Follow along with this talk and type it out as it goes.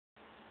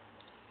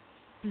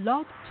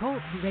Blog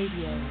Talk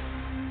Radio.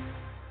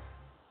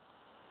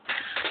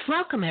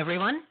 Welcome,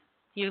 everyone.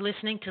 You're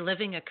listening to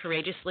Living a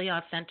Courageously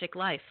Authentic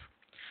Life.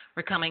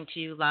 We're coming to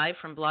you live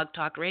from Blog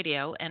Talk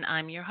Radio, and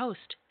I'm your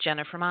host,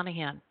 Jennifer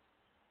Monahan.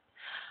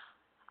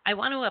 I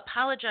want to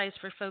apologize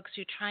for folks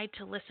who tried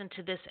to listen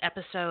to this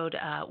episode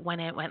when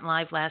it went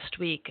live last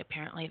week.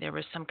 Apparently, there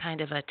was some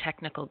kind of a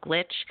technical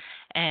glitch,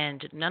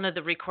 and none of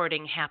the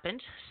recording happened.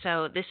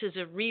 So this is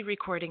a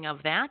re-recording of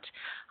that,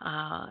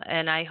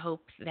 and I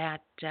hope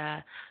that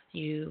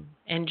you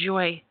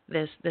enjoy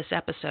this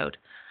episode.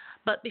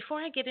 But before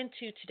I get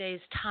into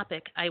today's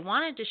topic, I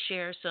wanted to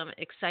share some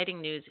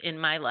exciting news in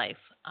my life.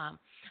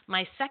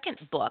 My second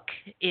book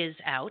is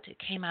out. It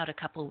came out a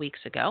couple weeks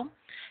ago,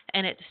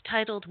 and it's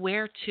titled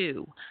Where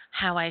To?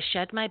 How I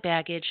Shed My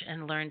Baggage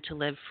and Learned to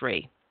Live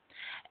Free.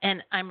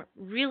 And I'm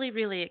really,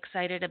 really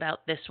excited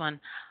about this one,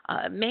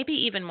 maybe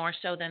even more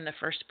so than the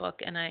first book,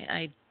 and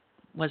I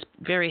was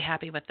very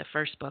happy with the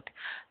first book.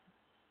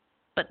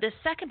 But this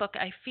second book,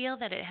 I feel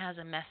that it has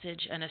a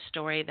message and a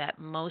story that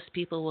most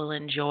people will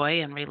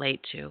enjoy and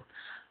relate to.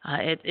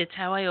 It's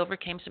how I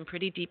overcame some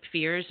pretty deep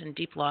fears and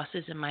deep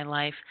losses in my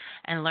life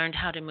and learned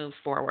how to move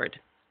forward.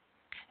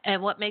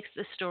 And what makes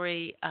the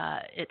story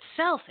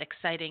itself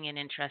exciting and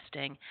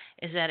interesting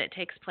is that it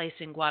takes place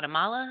in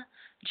Guatemala,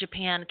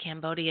 Japan,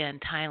 Cambodia,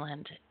 and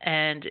Thailand.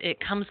 And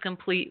it comes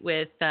complete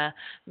with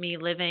me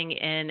living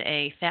in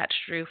a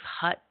thatched roof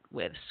hut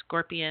with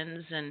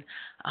scorpions and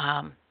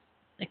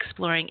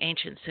exploring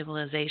ancient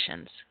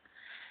civilizations.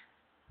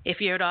 If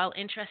you're at all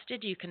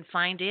interested, you can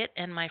find it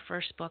and my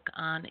first book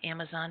on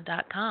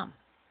Amazon.com.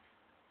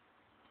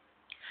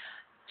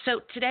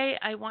 So today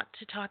I want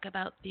to talk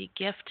about the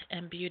gift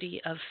and beauty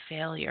of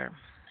failure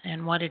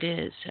and what it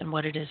is and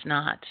what it is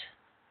not.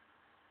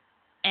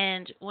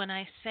 And when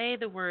I say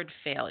the word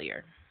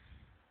failure,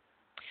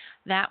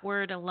 that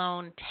word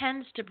alone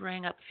tends to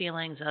bring up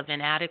feelings of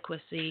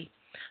inadequacy,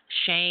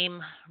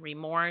 shame,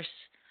 remorse,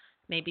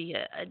 maybe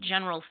a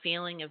general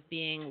feeling of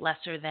being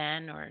lesser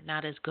than or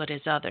not as good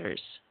as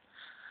others.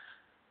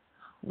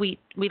 We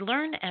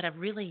learn at a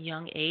really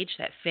young age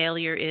that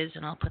failure is,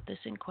 and I'll put this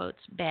in quotes,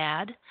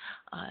 bad,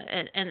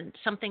 and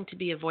something to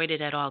be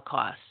avoided at all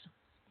costs.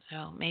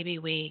 So maybe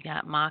we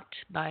got mocked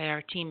by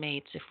our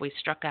teammates if we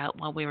struck out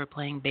while we were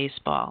playing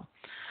baseball.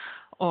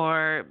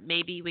 Or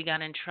maybe we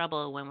got in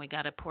trouble when we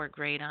got a poor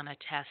grade on a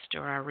test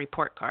or our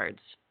report cards.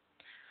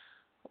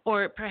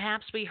 Or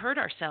perhaps we hurt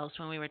ourselves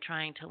when we were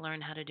trying to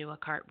learn how to do a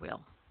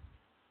cartwheel.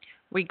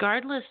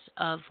 Regardless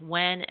of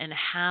when and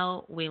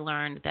how we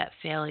learned that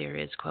failure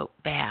is, quote,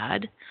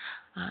 bad,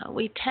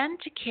 we tend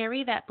to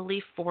carry that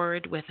belief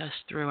forward with us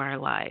through our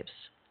lives.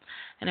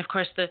 And of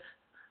course,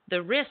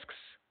 the risks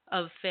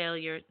of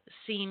failure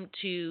seem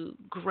to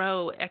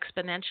grow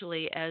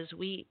exponentially as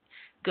we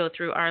go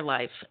through our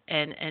life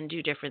and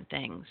do different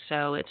things.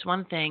 So it's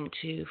one thing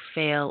to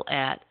fail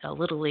at a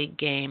Little League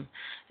game,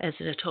 as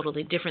it's a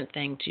totally different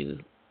thing to,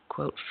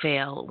 quote,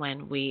 fail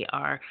when we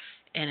are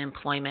in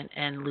employment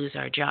and lose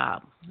our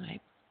job,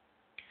 right?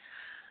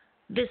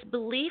 This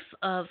belief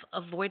of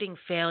avoiding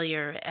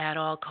failure at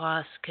all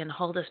costs can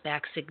hold us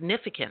back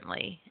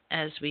significantly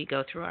as we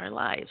go through our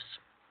lives.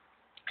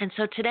 And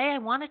so today I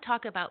want to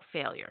talk about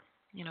failure,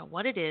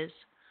 what it is,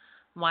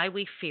 why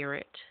we fear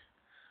it,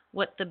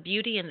 what the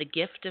beauty and the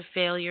gift of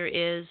failure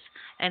is,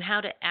 and how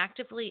to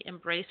actively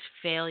embrace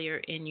failure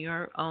in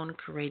your own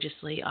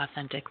courageously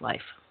authentic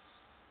life.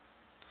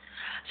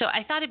 So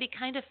I thought it'd be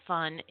kind of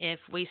fun if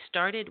we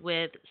started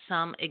with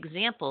some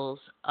examples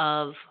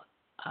of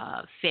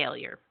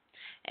failure.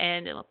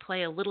 And I'll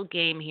play a little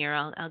game here.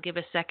 I'll give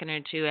a second or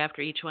two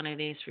after each one of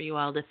these for you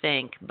all to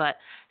think. But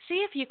see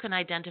if you can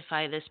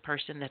identify this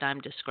person that I'm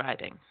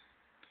describing.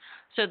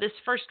 So this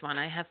first one,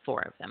 I have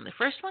four of them. The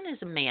first one is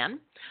a man.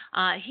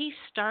 He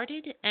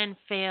started and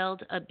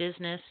failed a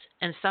business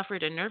and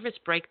suffered a nervous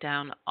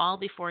breakdown all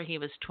before he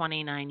was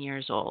 29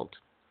 years old.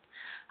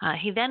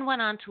 He then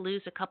went on to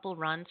lose a couple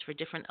runs for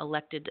different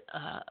elected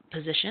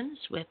positions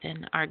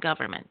within our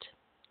government.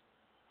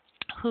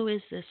 Who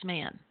is this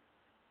man?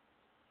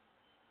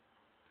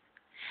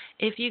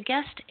 If you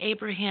guessed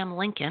Abraham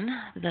Lincoln,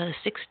 the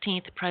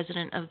 16th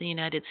President of the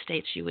United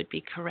States, you would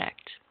be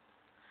correct.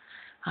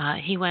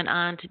 He went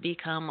on to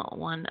become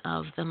one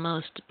of the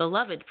most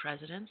beloved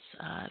presidents,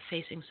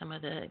 facing some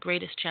of the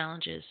greatest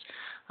challenges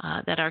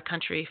that our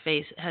country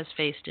has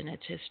faced in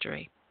its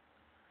history.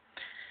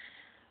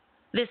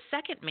 This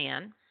second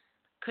man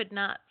could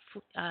not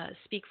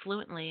speak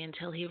fluently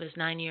until he was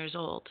 9 years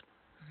old.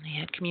 He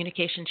had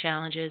communication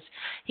challenges.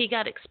 He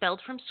got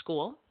expelled from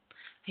school.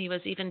 He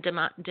was even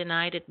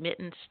denied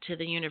admittance to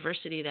the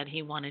university that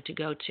he wanted to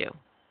go to.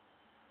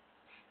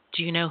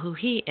 Do you know who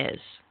he is?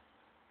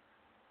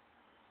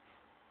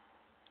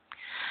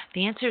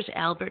 The answer is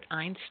Albert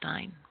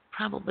Einstein,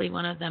 probably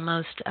one of the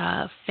most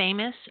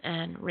famous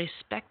and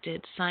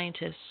respected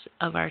scientists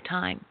of our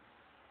time.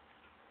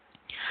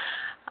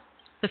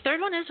 The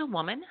third one is a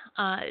woman.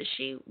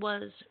 She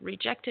was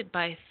rejected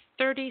by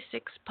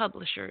 36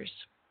 publishers.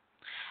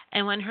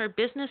 And when her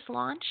business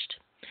launched,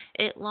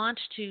 It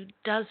launched to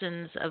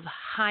dozens of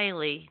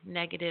highly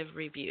negative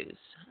reviews,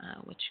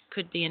 which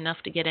could be enough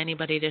to get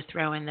anybody to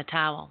throw in the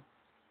towel.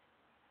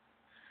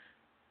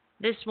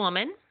 This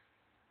woman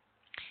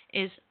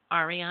is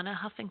Ariana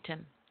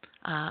Huffington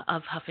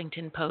of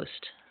Huffington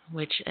Post,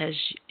 which, as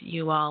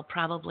you all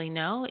probably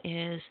know,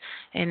 is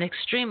an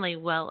extremely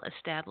well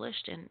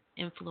established and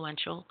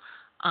influential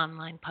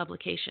online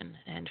publication,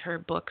 and her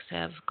books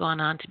have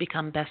gone on to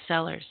become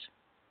bestsellers.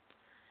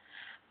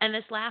 And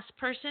this last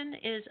person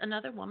is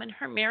another woman.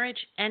 Her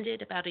marriage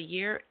ended about a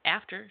year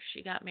after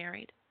she got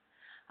married.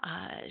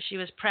 She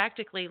was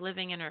practically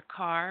living in her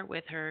car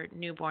with her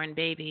newborn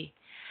baby.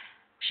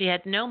 She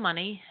had no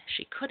money.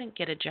 She couldn't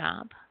get a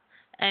job.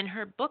 And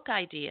her book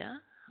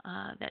idea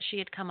that she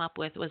had come up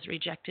with was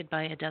rejected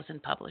by a dozen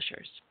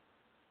publishers.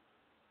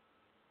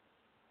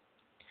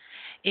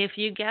 If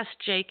you guessed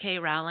J.K.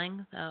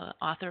 Rowling, the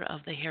author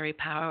of the Harry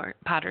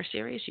Potter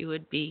series, you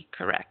would be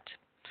correct.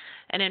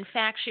 And in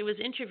fact, she was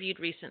interviewed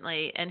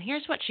recently, and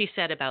here's what she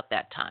said about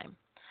that time.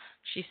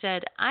 She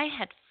said, "I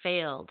had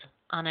failed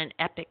on an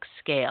epic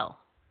scale.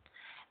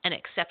 An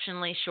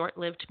exceptionally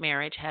short-lived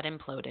marriage had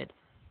imploded,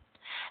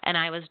 and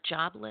I was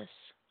jobless,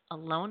 a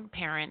lone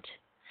parent,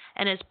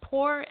 and as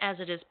poor as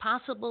it is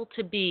possible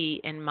to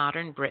be in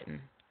modern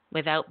Britain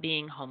without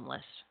being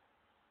homeless.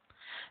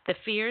 The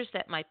fears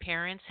that my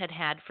parents had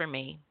had for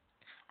me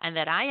and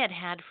that I had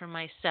had for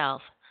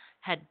myself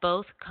had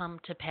both come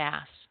to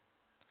pass.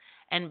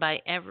 And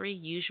by every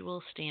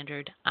usual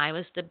standard, I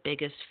was the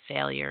biggest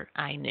failure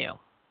I knew."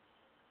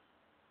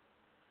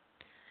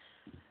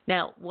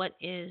 Now, what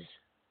is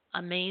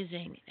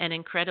amazing and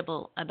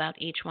incredible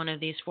about each one of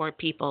these four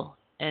people,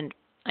 and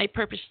I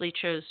purposely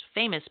chose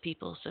famous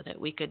people so that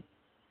we could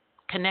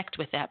connect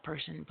with that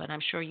person, but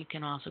I'm sure you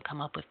can also come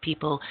up with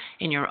people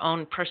in your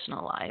own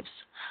personal lives,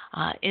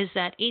 is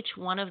that each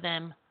one of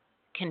them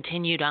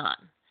continued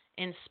on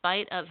in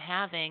spite of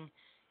having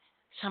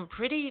some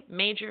pretty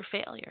major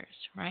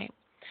failures, right?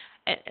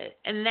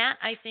 And that,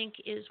 I think,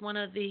 is one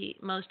of the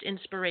most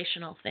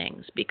inspirational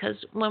things, because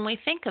when we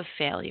think of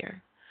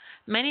failure,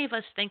 many of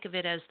us think of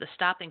it as the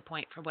stopping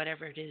point for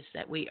whatever it is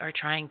that we are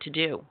trying to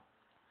do.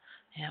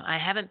 I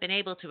haven't been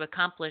able to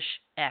accomplish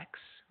X,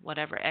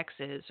 whatever X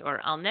is,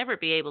 or I'll never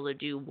be able to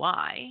do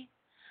Y,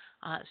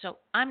 so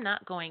I'm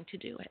not going to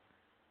do it.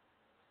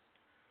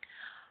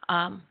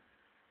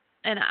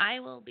 And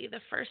I will be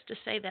the first to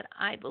say that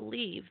I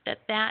believe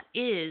that that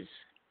is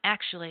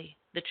actually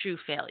the true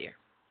failure.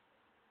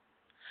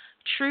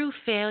 True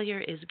failure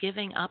is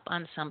giving up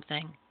on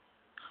something,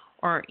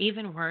 or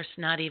even worse,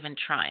 not even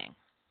trying.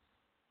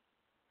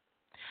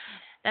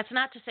 That's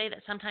not to say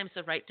that sometimes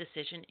the right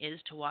decision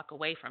is to walk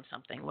away from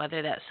something,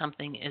 whether that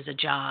something is a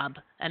job,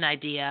 an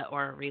idea,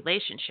 or a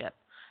relationship,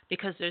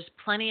 because there's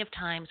plenty of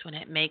times when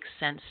it makes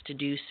sense to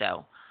do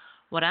so.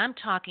 What I'm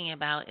talking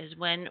about is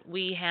when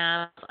we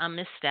have a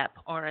misstep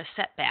or a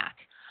setback,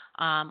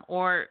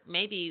 or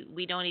maybe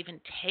we don't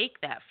even take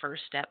that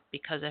first step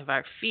because of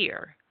our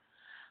fear.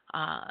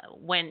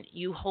 When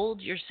you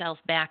hold yourself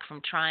back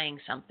from trying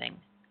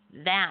something,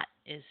 that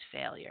is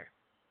failure.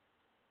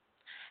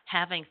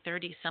 Having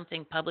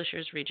 30-something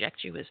publishers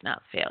reject you is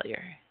not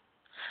failure.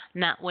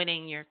 Not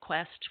winning your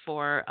quest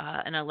for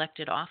an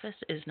elected office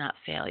is not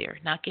failure.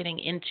 Not getting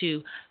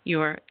into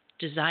your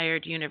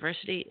desired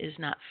university is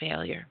not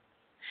failure.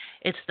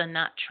 It's the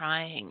not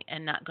trying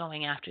and not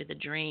going after the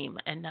dream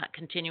and not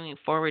continuing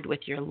forward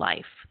with your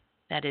life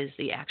that is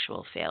the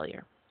actual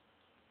failure.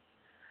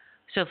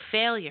 So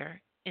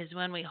failure is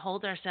when we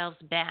hold ourselves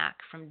back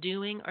from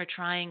doing or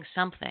trying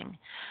something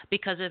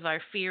because of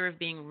our fear of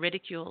being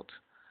ridiculed,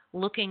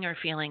 looking or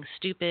feeling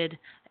stupid,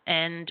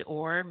 and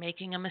or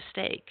making a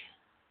mistake.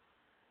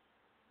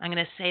 I'm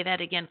going to say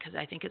that again because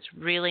I think it's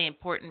really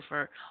important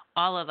for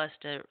all of us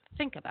to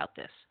think about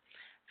this.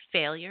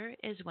 Failure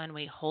is when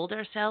we hold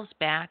ourselves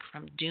back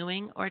from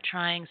doing or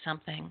trying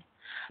something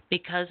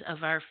because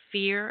of our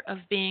fear of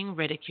being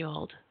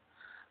ridiculed,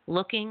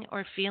 looking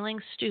or feeling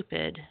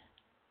stupid,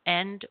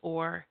 and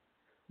or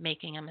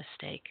making a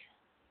mistake.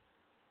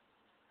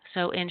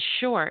 So in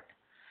short,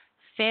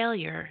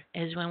 failure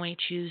is when we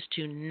choose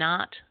to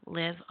not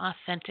live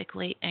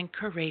authentically and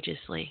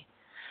courageously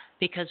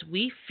because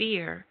we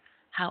fear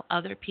how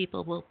other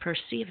people will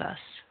perceive us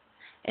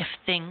if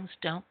things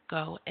don't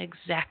go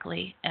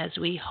exactly as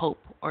we hope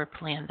or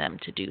plan them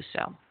to do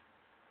so.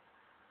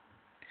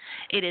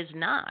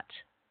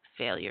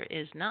 Failure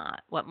is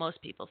not what most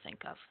people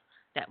think of,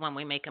 that when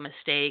we make a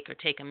mistake or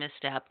take a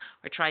misstep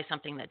or try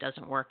something that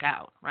doesn't work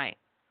out, right?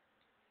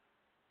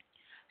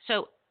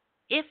 So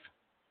if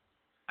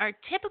our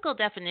typical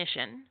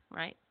definition,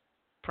 right,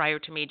 prior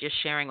to me just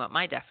sharing what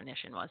my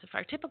definition was, if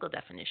our typical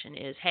definition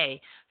is, hey,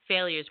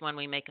 failure is when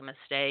we make a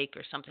mistake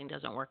or something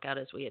doesn't work out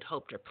as we had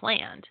hoped or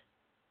planned,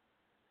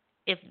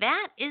 if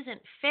that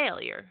isn't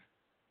failure,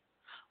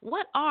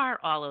 what are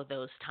all of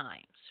those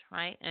times,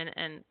 right?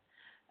 And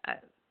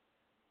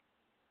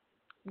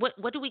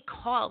what do we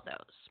call those?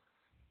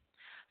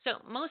 So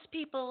most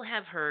people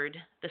have heard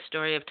the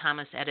story of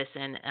Thomas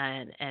Edison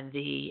and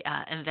the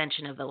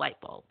invention of the light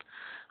bulb.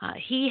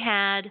 He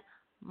had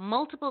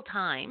multiple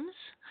times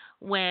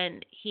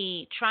when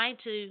he tried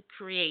to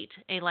create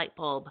a light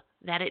bulb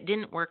that it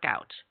didn't work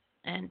out.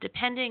 And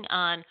depending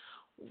on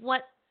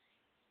what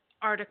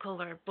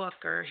article or book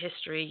or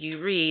history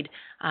you read,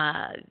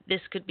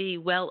 this could be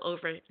well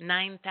over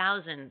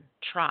 9,000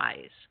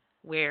 tries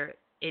where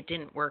it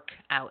didn't work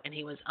out and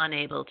he was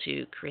unable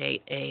to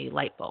create a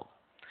light bulb.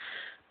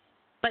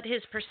 But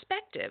his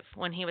perspective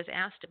when he was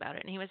asked about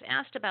it, and he was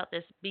asked about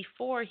this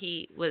before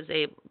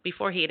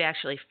before he had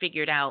actually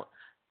figured out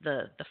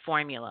the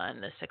formula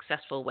and the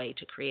successful way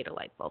to create a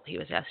light bulb. He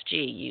was asked,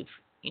 "Gee,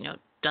 you've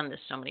done this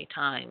so many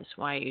times.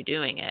 Why are you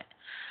doing it?"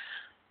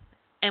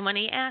 And when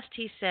he asked,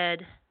 he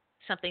said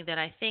something that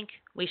I think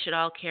we should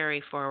all carry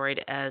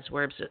forward as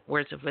words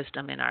of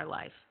wisdom in our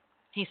life.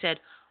 He said,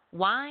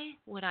 "Why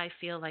would I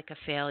feel like a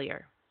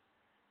failure?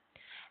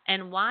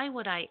 And why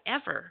would I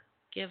ever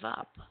give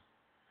up?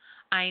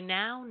 I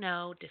now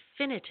know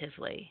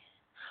definitively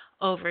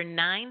over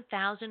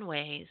 9,000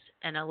 ways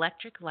an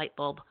electric light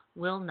bulb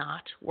will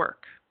not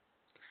work.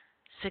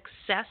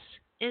 Success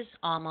is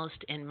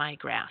almost in my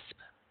grasp."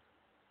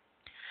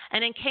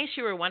 And in case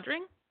you were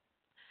wondering,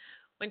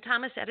 when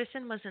Thomas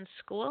Edison was in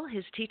school,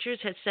 his teachers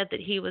had said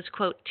that he was,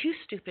 quote, too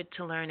stupid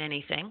to learn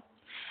anything,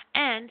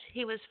 and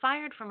he was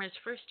fired from his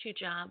first two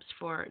jobs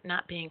for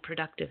not being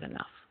productive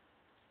enough.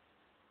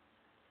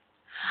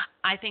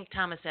 I think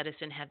Thomas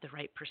Edison had the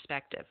right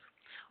perspective.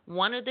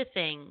 One of the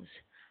things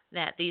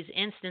that these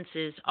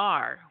instances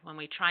are when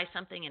we try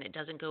something and it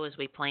doesn't go as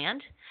we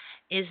planned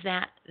is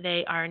that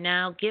they are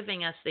now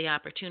giving us the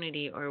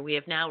opportunity, or we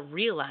have now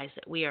realized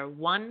that we are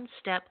one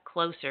step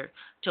closer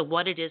to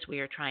what it is we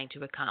are trying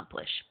to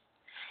accomplish.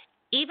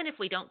 Even if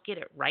we don't get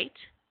it right,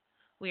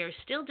 we are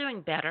still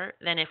doing better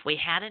than if we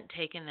hadn't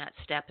taken that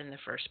step in the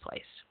first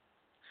place.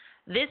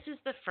 This is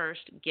the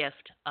first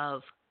gift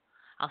of,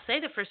 I'll say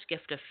the first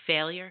gift of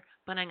failure,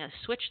 but I'm going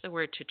to switch the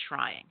word to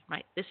trying,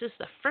 right? This is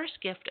the first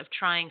gift of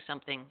trying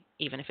something,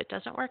 even if it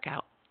doesn't work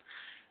out.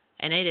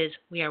 And it is,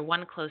 we are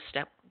one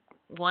step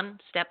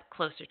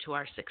closer to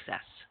our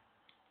success.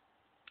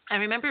 I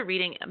remember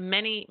reading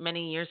many,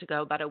 many years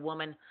ago about a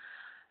woman.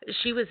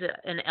 She was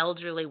an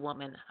elderly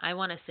woman. I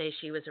want to say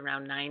she was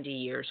around 90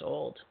 years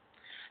old.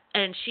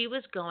 And she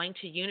was going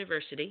to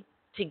university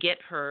to get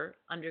her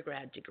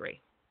undergrad degree.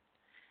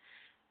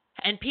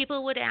 And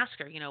people would ask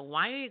her,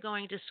 why are you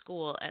going to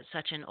school at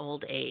such an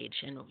old age?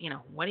 And,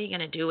 what are you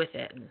going to do with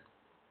it? And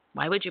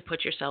why would you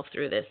put yourself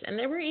through this? And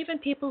there were even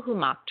people who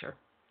mocked her.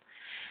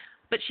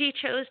 But she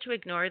chose to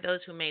ignore those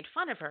who made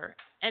fun of her.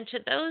 And to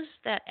those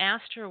that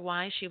asked her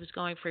why she was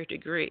going for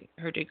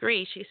her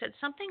degree, she said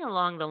something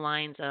along the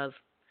lines of,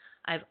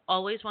 "I've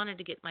always wanted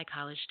to get my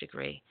college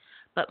degree,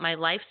 but my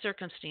life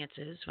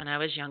circumstances when I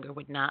was younger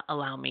would not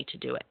allow me to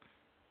do it.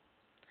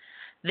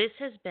 This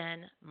has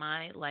been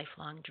my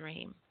lifelong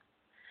dream.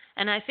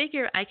 And I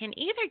figure I can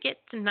either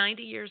get to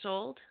 90 years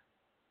old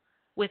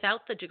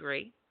without the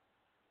degree,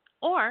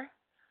 or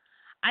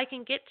I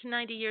can get to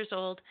 90 years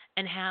old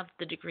and have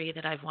the degree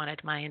that I've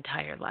wanted my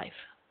entire life.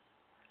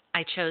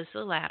 I chose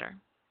the latter.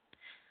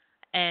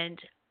 And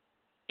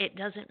it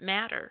doesn't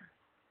matter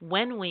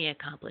when we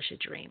accomplish a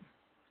dream.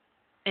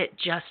 It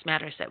just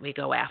matters that we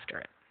go after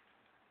it."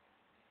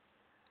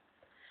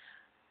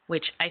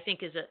 Which I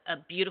think is a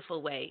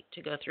beautiful way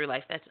to go through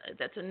life.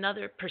 That's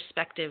another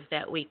perspective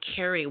that we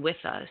carry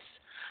with us,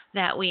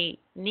 that we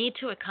need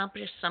to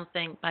accomplish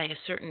something by a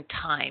certain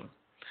time.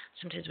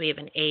 Sometimes we have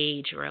an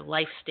age or a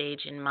life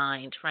stage in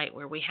mind, right,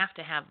 where we have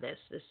to have this.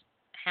 This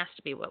has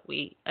to be what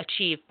we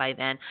achieve by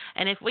then.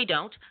 And if we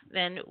don't,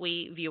 then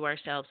we view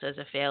ourselves as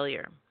a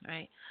failure,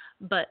 right?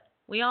 But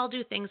we all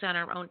do things on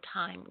our own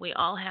time. We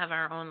all have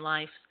our own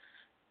life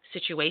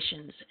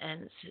situations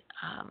and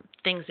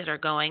things that are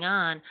going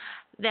on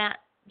that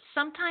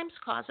sometimes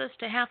cause us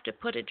to have to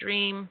put a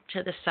dream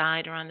to the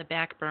side or on the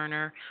back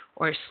burner,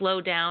 or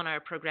slow down our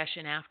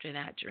progression after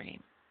that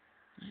dream.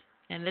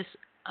 And this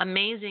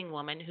amazing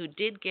woman who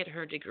did get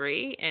her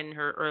degree in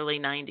her early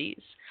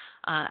 90s,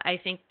 I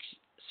think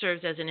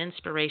serves as an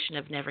inspiration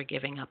of never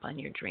giving up on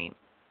your dream.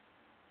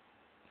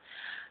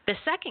 The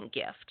second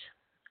gift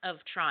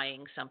of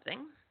trying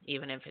something,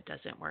 even if it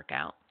doesn't work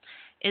out,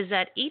 is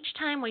that each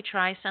time we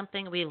try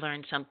something, we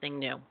learn something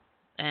new.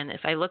 And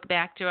if I look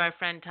back to our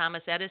friend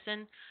Thomas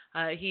Edison,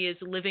 he is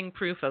living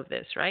proof of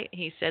this, right?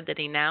 He said that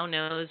he now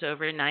knows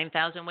over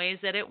 9,000 ways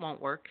that it won't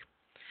work,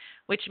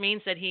 which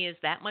means that he is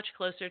that much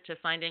closer to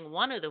finding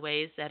one of the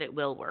ways that it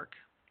will work.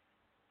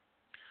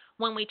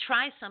 When we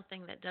try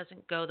something that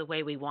doesn't go the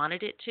way we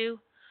wanted it to,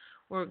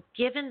 we're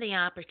given the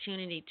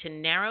opportunity to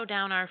narrow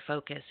down our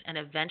focus and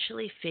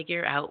eventually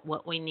figure out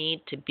what we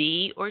need to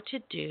be or to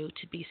do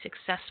to be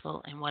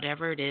successful in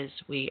whatever it is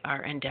we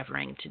are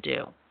endeavoring to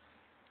do.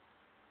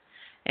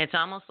 It's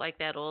almost like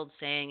that old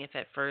saying, if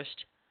at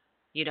first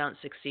you don't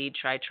succeed,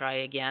 try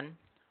again.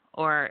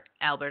 Or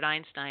Albert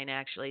Einstein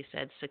actually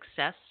said,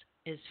 success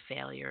is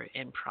failure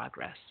in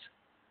progress,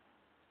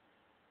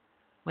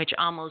 which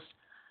almost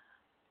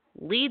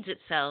leads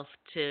itself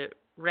to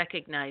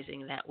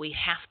recognizing that we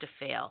have to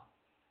fail,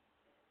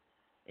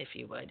 if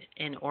you would,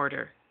 in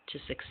order to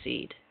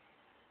succeed.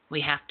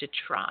 We have to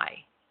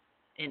try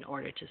in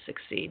order to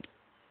succeed.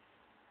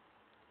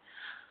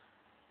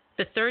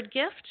 The third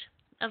gift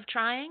of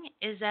trying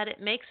is that it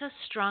makes us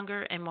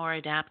stronger and more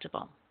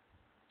adaptable.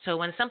 So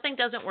when something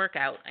doesn't work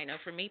out, I know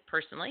for me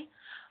personally,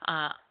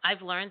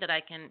 I've learned that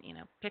I can,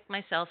 pick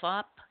myself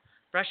up,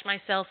 brush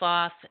myself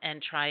off,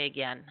 and try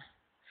again.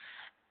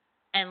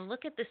 And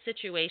look at the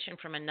situation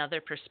from another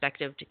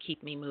perspective to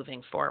keep me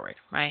moving forward,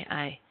 right?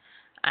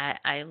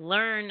 I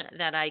learn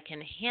that I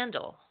can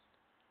handle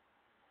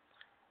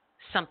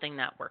something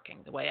not working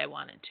the way I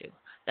wanted to,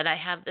 that I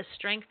have the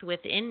strength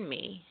within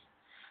me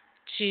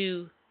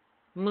to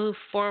move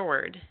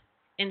forward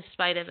in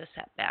spite of a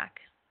setback.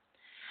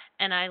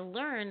 And I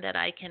learn that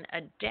I can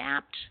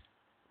adapt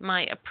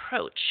my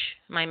approach,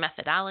 my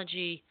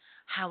methodology,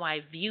 how I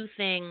view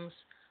things,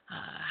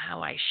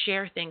 how I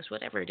share things,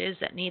 whatever it is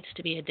that needs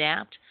to be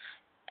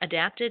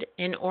adapted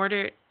in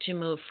order to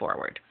move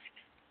forward.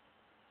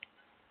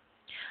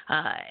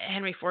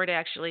 Henry Ford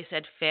actually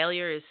said,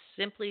 failure is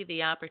simply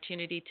the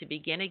opportunity to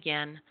begin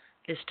again,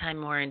 this time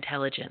more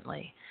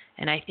intelligently.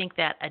 And I think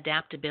that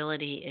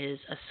adaptability is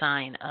a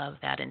sign of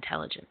that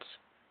intelligence.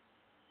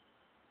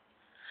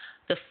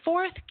 The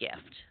fourth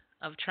gift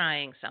of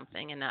trying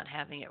something and not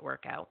having it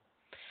work out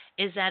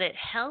is that it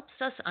helps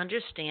us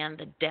understand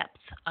the depth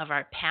of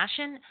our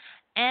passion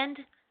and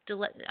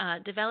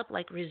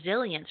develop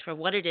resilience for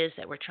what it is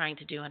that we're trying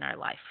to do in our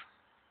life.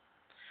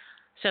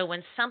 So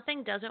when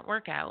something doesn't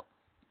work out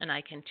and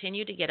I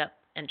continue to get up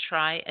and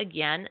try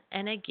again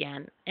and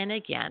again and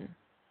again,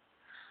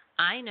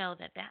 I know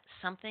that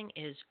something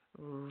is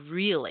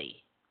really,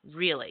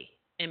 really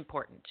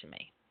important to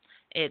me.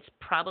 It's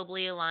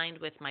probably aligned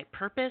with my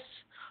purpose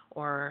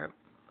or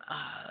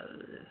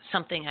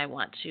something I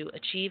want to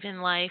achieve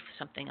in life,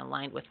 something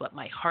aligned with what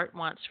my heart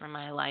wants for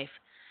my life.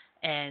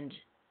 And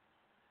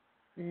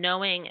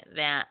knowing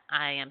that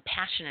I am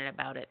passionate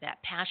about it,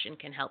 that passion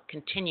can help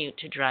continue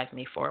to drive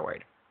me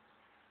forward.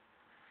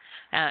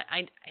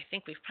 I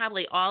think we've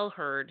probably all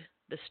heard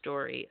the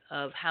story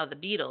of how the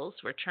Beatles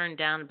were turned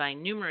down by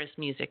numerous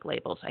music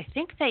labels. I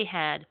think they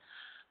had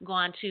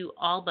gone to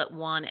all but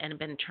one and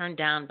been turned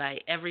down by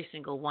every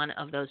single one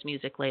of those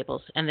music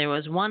labels. And there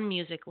was one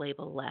music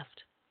label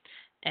left.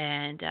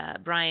 And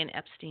Brian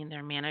Epstein,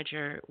 their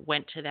manager,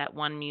 went to that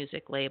one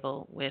music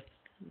label with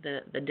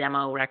the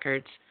demo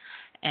records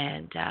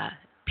and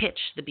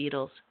pitched the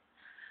Beatles.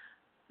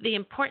 The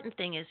important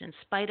thing is, in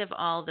spite of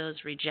all those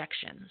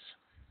rejections,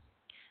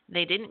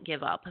 they didn't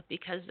give up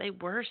because they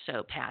were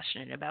so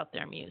passionate about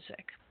their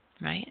music,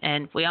 right?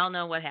 And we all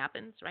know what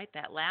happens, right?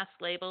 That last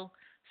label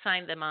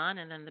signed them on,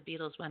 and then the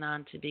Beatles went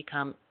on to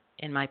become,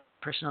 in my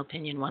personal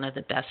opinion, one of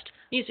the best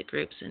music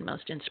groups and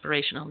most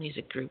inspirational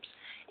music groups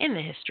in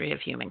the history of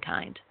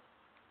humankind.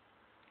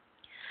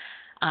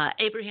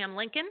 Abraham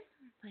Lincoln,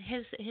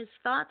 his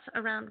thoughts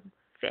around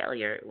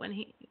failure when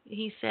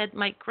he said,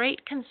 "My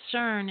great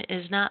concern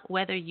is not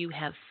whether you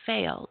have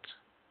failed,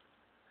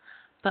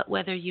 but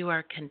whether you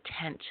are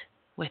content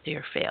with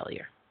your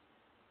failure."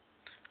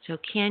 So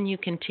can you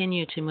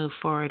continue to move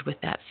forward with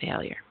that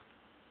failure?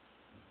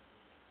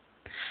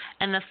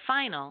 And the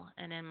final,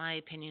 and in my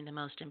opinion, the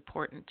most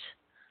important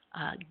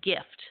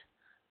gift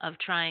of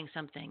trying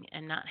something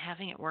and not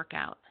having it work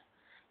out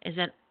is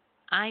that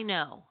I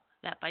know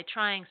that by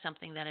trying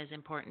something that is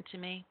important to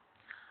me,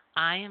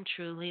 I am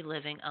truly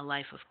living a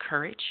life of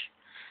courage,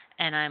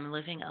 and I'm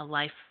living a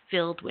life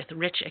filled with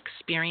rich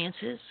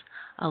experiences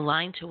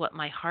aligned to what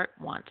my heart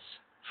wants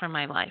for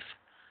my life,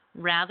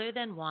 rather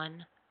than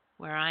one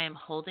where I am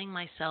holding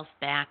myself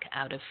back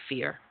out of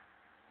fear.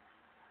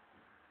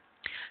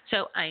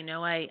 So I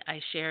know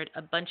I shared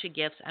a bunch of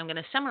gifts. I'm going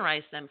to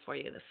summarize them for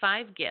you. The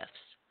 5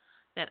 gifts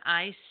that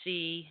I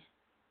see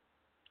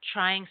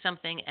trying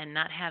something and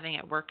not having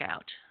it work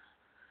out,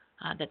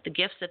 that the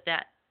gifts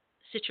that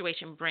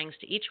situation brings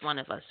to each one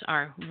of us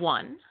are: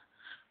 1,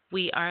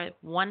 we are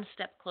one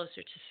step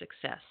closer to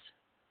success.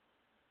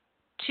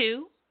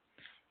 2,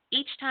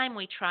 each time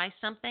we try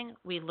something,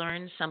 we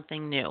learn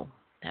something new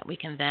that we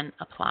can then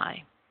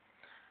apply.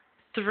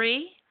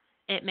 3,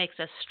 it makes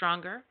us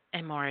stronger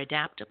and more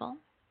adaptable.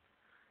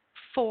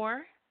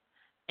 4,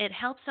 it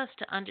helps us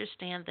to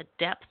understand the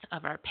depth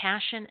of our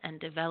passion and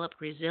develop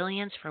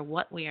resilience for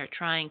what we are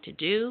trying to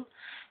do.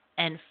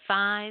 And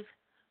 5,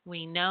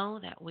 we know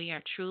that we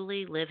are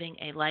truly living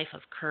a life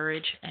of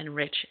courage and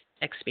rich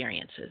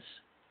experiences.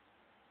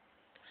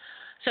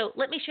 So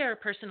let me share a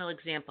personal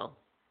example.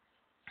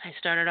 I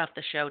started off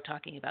the show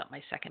talking about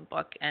my second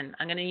book, and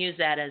I'm going to use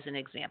that as an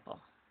example.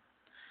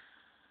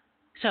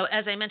 So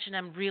as I mentioned,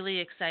 I'm really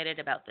excited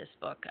about this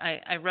book.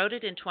 I wrote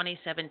it in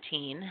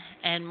 2017,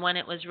 and when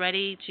it was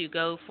ready to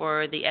go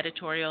for the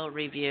editorial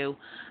review,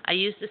 I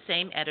used the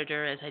same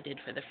editor as I did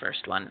for the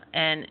first one,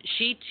 and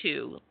she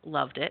too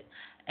loved it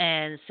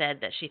and said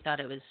that she thought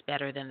it was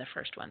better than the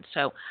first one.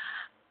 So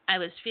I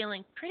was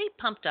feeling pretty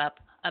pumped up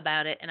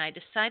about it, and I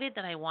decided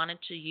that I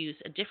wanted to use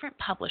a different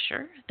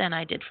publisher than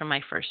I did for my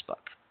first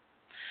book.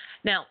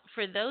 Now,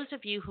 for those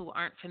of you who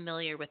aren't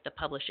familiar with the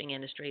publishing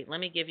industry,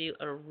 let me give you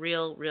a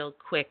real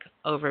quick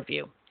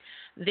overview.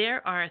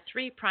 There are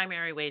three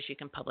primary ways you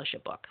can publish a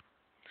book.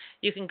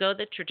 You can go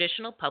the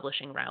traditional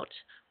publishing route,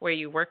 where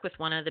you work with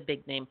one of the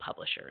big name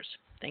publishers.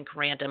 Think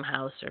Random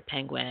House or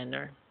Penguin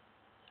or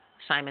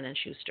Simon and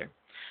Schuster.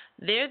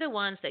 They're the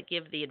ones that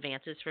give the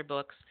advances for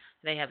books.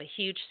 They have a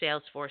huge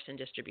sales force and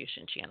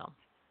distribution channel.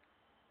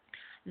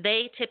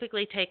 They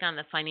typically take on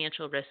the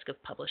financial risk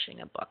of publishing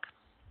a book.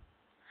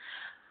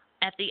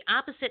 At the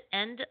opposite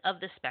end of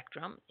the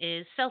spectrum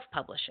is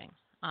self-publishing,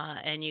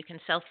 and you can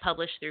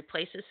self-publish through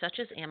places such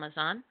as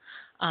Amazon,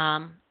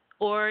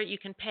 or you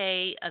can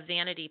pay a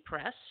vanity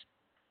press.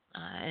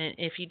 And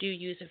if you do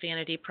use a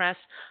vanity press,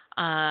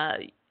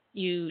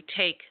 you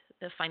take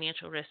the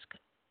financial risk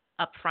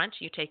up front.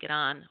 You take it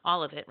on,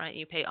 all of it, right?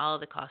 You pay all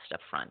of the cost up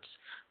front,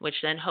 which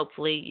then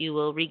hopefully you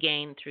will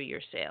regain through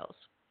your sales.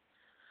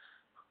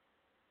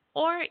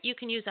 Or you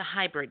can use a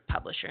hybrid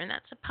publisher, and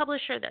that's a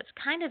publisher that's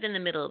kind of in the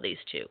middle of these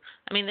two.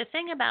 I mean, the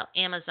thing about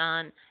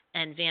Amazon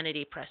and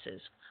vanity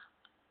presses,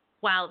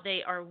 while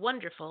they are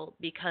wonderful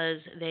because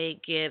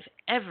they give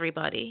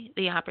everybody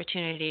the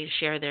opportunity to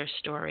share their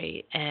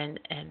story and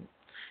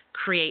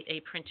create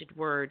a printed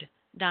Word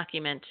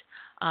document,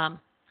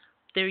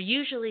 there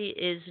usually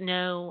is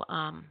no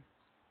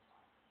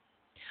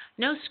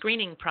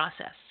screening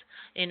process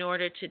in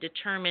order to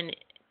determine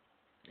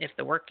if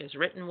the work is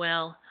written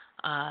well,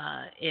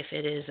 if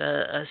it is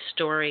a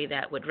story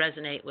that would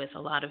resonate with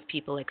a lot of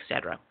people,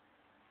 etc.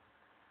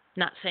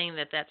 Not saying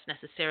that that's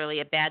necessarily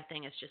a bad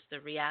thing, it's just the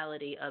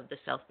reality of the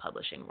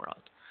self-publishing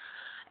world.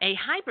 A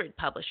hybrid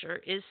publisher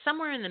is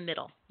somewhere in the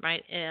middle,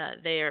 right?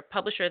 They're a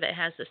publisher that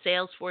has the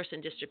sales force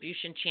and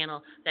distribution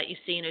channel that you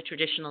see in a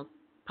traditional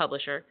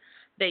publisher.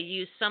 They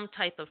use some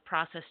type of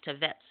process to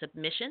vet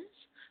submissions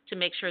to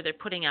make sure they're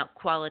putting out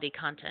quality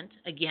content,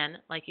 again,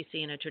 like you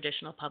see in a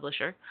traditional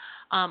publisher.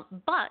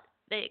 But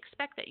they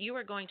expect that you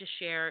are going to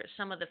share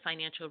some of the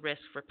financial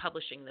risk for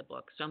publishing the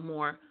book, so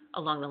more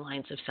along the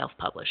lines of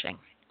self-publishing.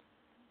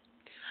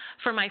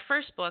 For my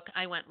first book,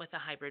 I went with a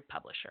hybrid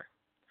publisher.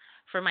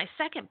 For my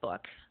second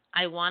book,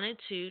 I wanted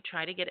to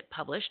try to get it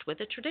published with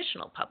a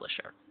traditional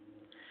publisher.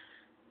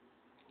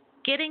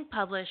 Getting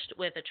published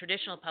with a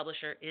traditional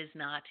publisher is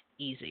not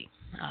easy.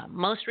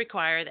 Most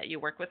require that you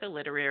work with a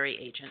literary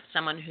agent,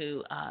 someone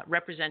who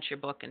represents your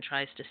book and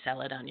tries to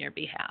sell it on your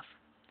behalf.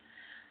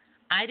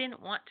 I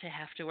didn't want to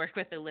have to work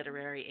with a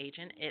literary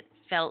agent. It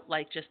felt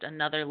like just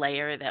another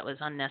layer that was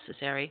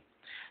unnecessary.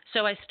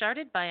 So I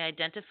started by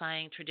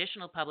identifying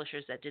traditional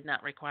publishers that did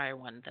not require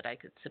one that I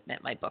could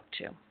submit my book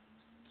to.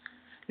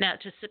 Now,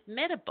 to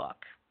submit a book,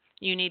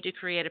 you need to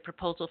create a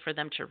proposal for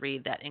them to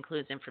read that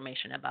includes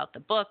information about the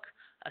book,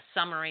 a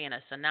summary and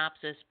a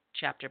synopsis,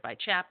 chapter by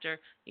chapter.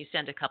 You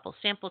send a couple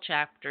sample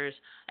chapters,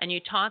 and you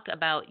talk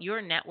about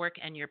your network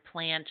and your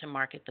plan to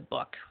market the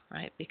book,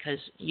 right? Because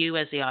you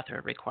as the author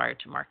are required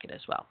to market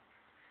as well.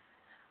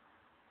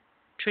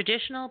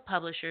 Traditional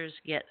publishers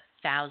get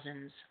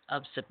thousands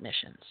of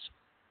submissions.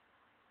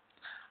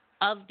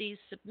 Of these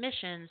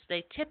submissions,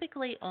 they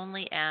typically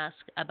only ask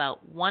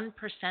about 1%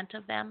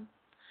 of them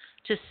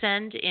to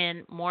send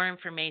in more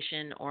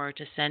information or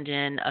to send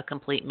in a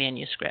complete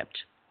manuscript.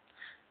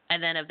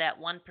 And then of that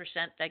 1%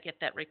 that get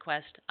that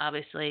request,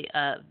 obviously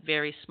a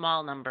very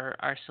small number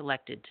are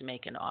selected to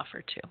make an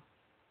offer to.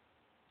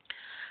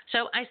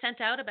 So I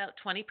sent out about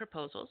 20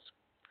 proposals.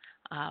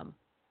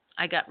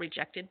 I got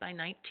rejected by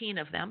 19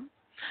 of them,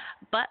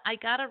 but I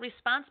got a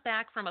response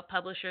back from a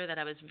publisher that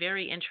I was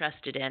very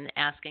interested in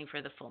asking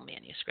for the full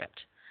manuscript.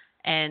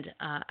 And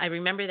I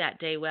remember that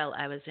day well.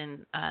 I was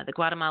in the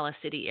Guatemala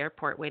City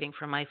airport waiting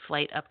for my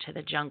flight up to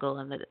the jungle,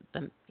 and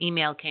the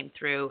email came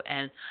through,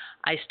 and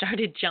I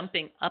started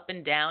jumping up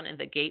and down in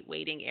the gate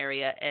waiting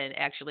area and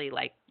actually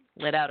like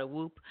let out a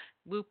whoop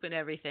and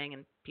everything,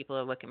 and people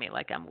are looking at me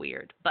like I'm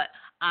weird. But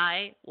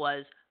I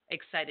was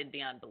excited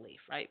beyond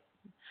belief, right?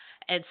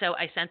 And so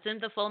I sent in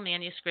the full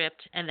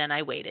manuscript, and then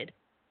I waited.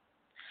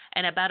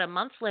 And about a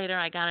month later,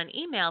 I got an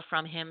email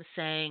from him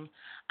saying,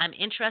 "I'm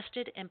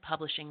interested in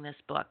publishing this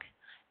book.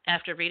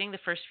 After reading the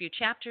first few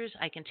chapters,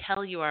 I can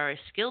tell you are a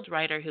skilled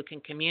writer who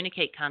can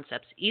communicate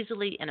concepts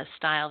easily in a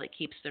style that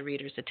keeps the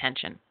reader's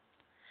attention.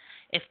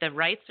 If the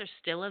rights are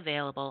still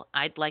available,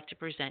 I'd like to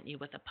present you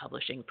with a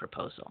publishing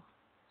proposal."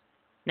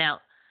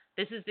 Now,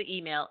 this is the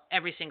email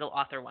every single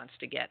author wants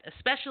to get,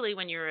 especially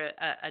when you're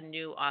a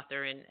new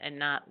author and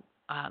not,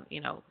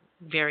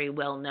 very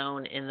well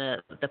known in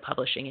the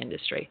publishing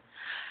industry.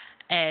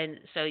 And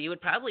so you would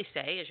probably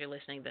say, as you're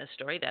listening to this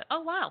story, that, oh,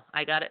 wow,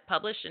 I got it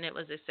published and it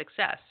was a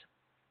success.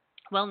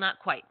 Well, not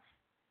quite.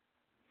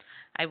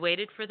 I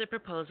waited for the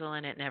proposal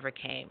and it never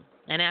came.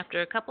 And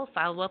after a couple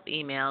follow-up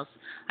emails,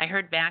 I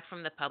heard back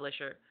from the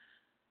publisher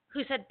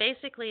who said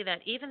basically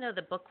that even though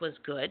the book was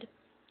good,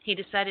 he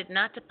decided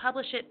not to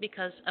publish it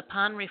because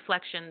upon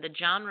reflection, the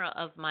genre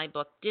of my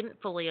book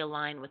didn't fully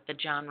align with the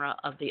genre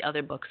of the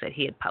other books that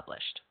he had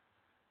published.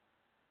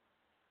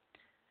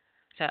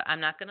 So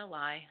I'm not going to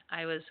lie,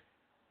 I was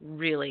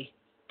really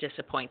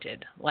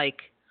disappointed, like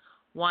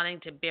wanting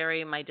to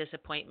bury my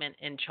disappointment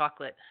in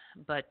chocolate,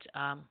 but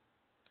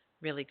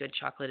really good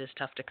chocolate is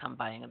tough to come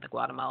by in the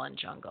Guatemalan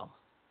jungle.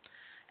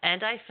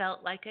 and I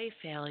felt like a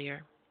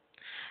failure,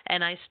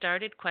 and I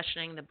started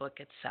questioning the book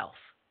itself.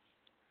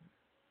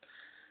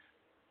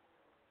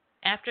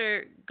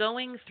 After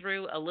going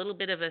through a little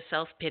bit of a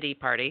self pity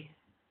party,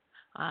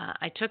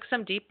 I took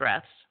some deep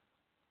breaths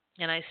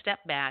and I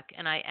stepped back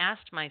and I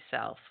asked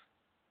myself,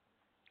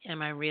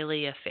 am I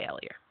really a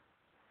failure?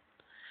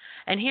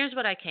 And here's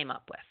what I came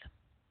up with.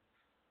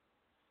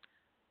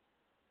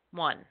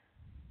 1,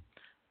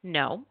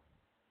 no,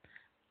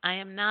 I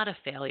am not a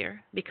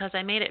failure because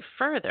I made it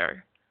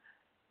further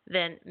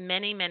than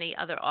many, many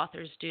other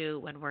authors do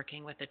when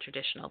working with a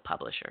traditional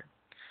publisher.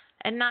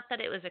 And not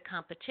that it was a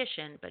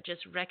competition, but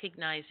just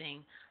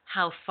recognizing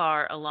how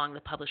far along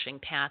the publishing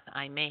path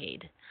I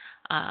made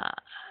uh,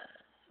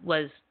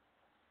 was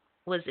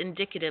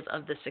indicative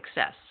of the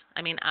success.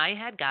 I mean, I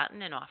had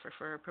gotten an offer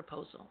for a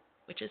proposal,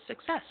 which is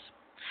success.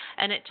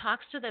 And it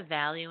talks to the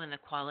value and the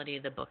quality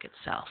of the book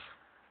itself.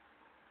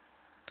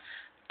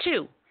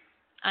 2,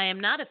 I am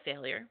not a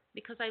failure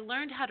because I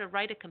learned how to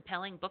write a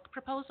compelling book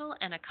proposal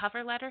and a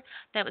cover letter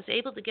that was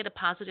able to get a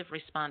positive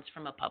response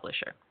from a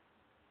publisher.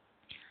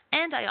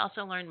 And I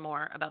also learned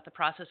more about the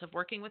process of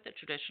working with a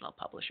traditional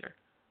publisher.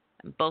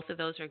 And both of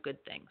those are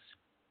good things.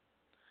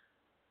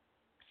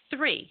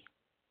 3,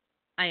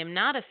 I am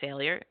not a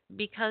failure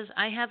because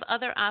I have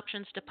other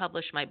options to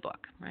publish my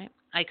book, right?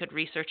 I could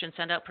research and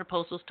send out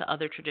proposals to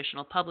other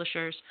traditional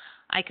publishers.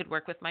 I could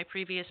work with my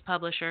previous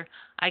publisher.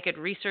 I could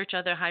research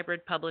other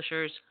hybrid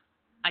publishers.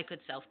 I could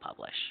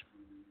self-publish.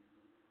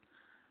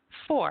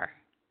 4,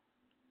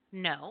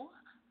 no,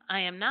 I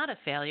am not a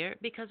failure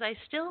because I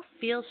still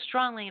feel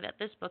strongly that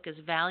this book is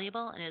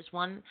valuable and is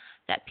one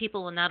that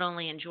people will not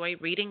only enjoy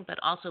reading but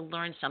also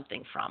learn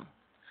something from.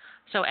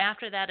 So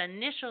after that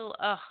initial,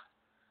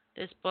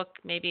 this book,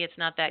 maybe it's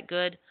not that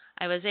good,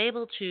 I was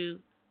able to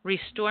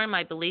restore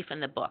my belief in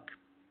the book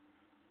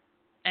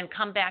and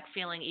come back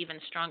feeling even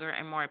stronger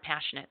and more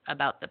passionate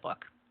about the book.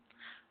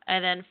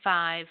 And then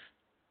 5,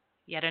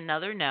 yet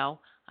another no,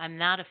 I'm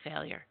not a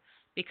failure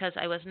because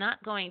I was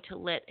not going to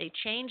let a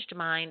changed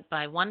mind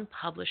by one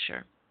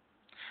publisher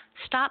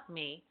stop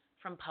me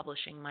from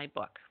publishing my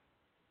book.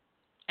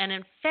 And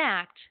in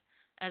fact,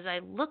 as I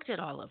looked at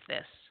all of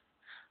this,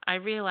 I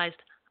realized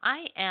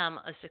I am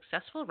a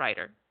successful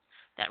writer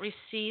that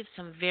received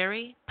some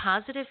very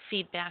positive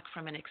feedback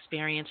from an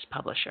experienced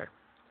publisher.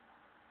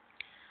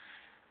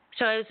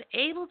 So I was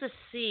able to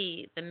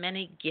see the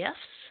many gifts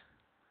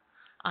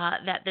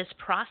that this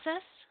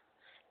process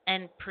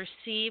and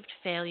perceived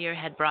failure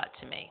had brought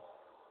to me.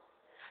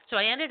 So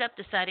I ended up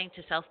deciding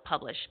to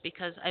self-publish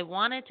because I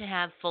wanted to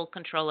have full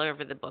control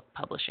over the book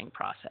publishing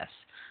process.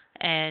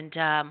 And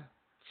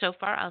so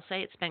far, I'll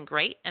say it's been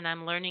great, and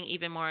I'm learning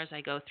even more as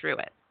I go through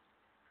it.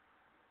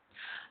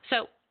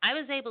 So I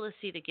was able to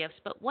see the gifts,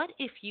 but what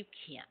if you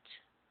can't?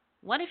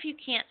 What if you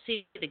can't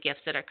see the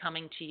gifts that are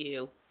coming to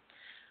you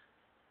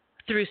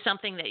through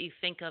something that you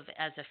think of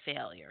as a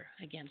failure?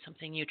 Again,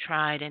 something you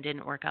tried and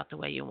didn't work out the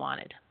way you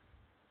wanted.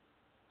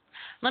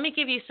 Let me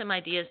give you some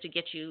ideas to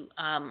get you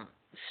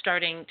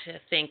starting to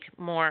think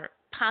more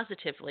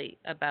positively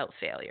about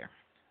failure.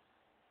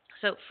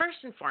 So first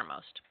and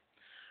foremost,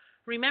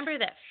 remember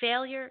that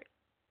failure,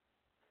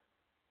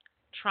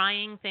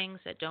 trying things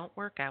that don't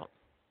work out,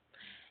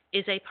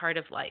 is a part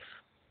of life.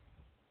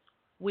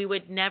 We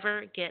would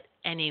never get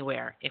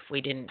anywhere if we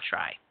didn't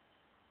try.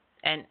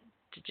 And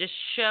to just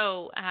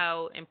show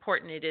how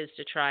important it is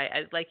to try,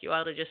 I'd like you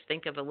all to just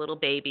think of a little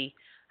baby,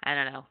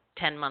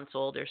 10 months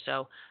old or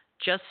so,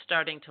 just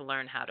starting to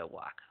learn how to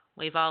walk.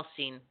 We've all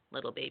seen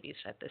little babies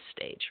at this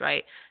stage,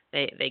 right?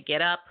 They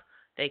get up,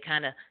 they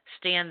kind of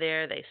stand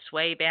there, they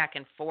sway back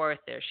and forth,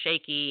 they're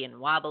shaky and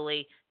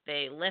wobbly,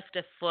 they lift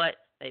a foot,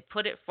 they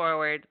put it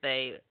forward,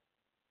 they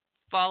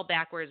fall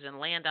backwards and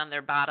land on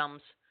their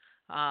bottoms,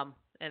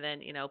 and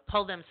then,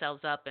 pull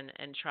themselves up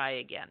and try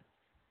again.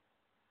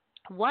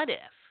 What if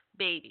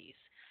babies,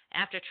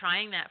 after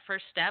trying that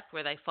first step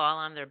where they fall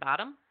on their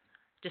bottom,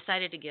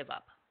 decided to give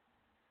up?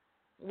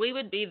 We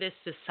would be this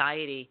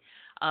society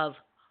of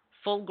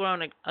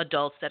full-grown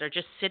adults that are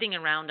just sitting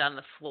around on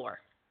the floor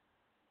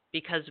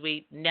because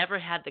we never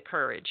had the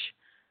courage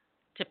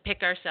to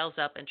pick ourselves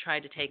up and try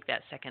to take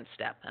that second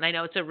step. And I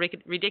know it's a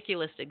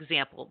ridiculous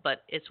example,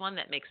 but it's one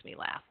that makes me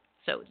laugh.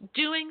 So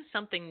doing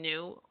something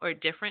new or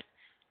different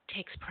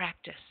takes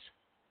practice.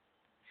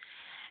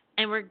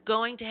 And we're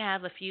going to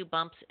have a few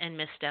bumps and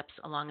missteps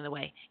along the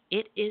way.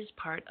 It is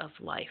part of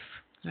life,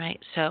 right?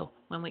 So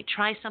when we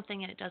try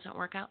something and it doesn't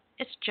work out,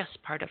 it's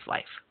just part of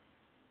life.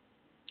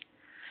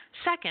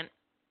 Second,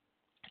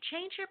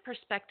 change your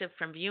perspective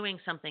from viewing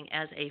something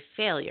as a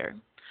failure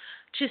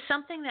to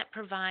something that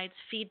provides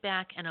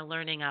feedback and a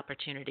learning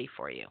opportunity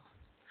for you.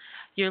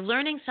 You're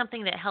learning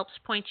something that helps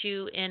point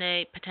you in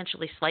a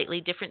potentially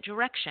slightly different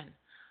direction,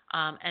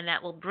 and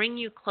that will bring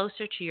you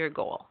closer to your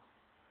goal.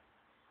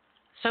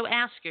 So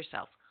ask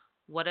yourself,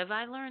 what have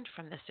I learned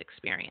from this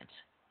experience?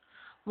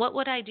 What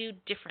would I do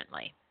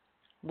differently?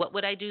 What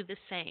would I do the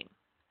same?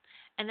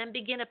 And then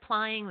begin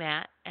applying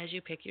that as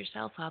you pick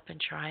yourself up and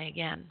try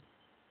again.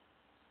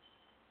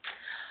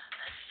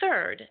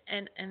 Third,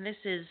 and this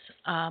is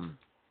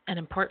an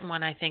important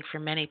one, I think, for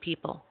many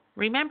people.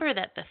 Remember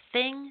that the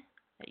thing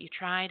that you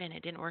tried and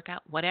it didn't work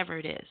out, whatever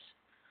it is,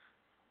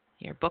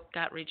 your book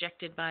got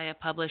rejected by a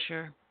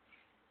publisher,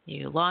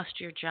 you lost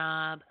your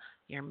job,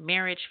 your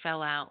marriage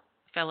fell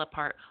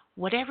apart,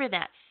 whatever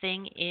that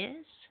thing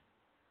is,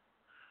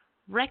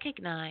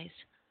 recognize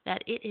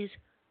that it is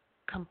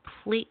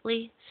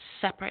completely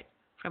separate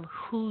from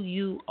who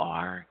you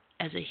are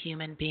as a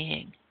human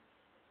being.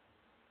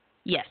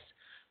 Yes,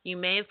 you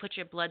may have put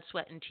your blood,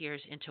 sweat, and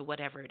tears into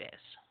whatever it is,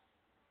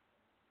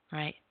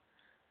 right?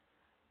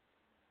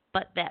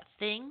 But that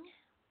thing,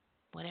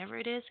 whatever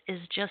it is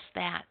just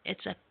that.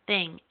 It's a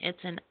thing,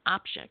 it's an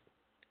object,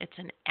 it's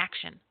an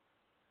action.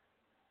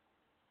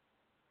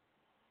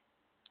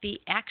 The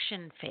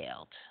action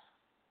failed,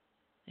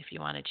 if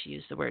you wanted to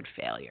use the word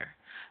failure.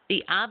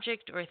 The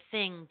object or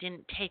thing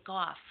didn't take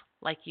off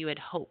like you had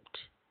hoped.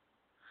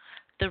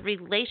 The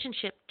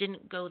relationship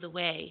didn't go the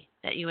way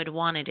that you had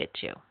wanted it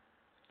to.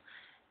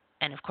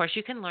 And of course,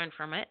 you can learn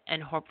from it,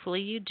 and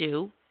hopefully you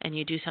do, and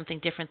you do something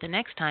different the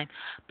next time.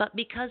 But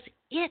because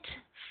it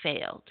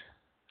failed,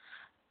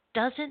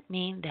 doesn't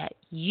mean that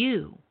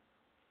you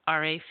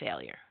are a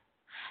failure.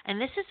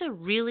 And this is a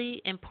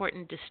really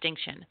important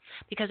distinction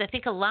because I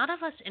think a lot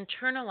of us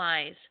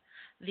internalize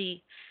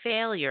the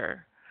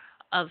failure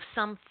of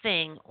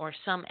something or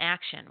some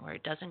action where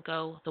it doesn't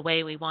go the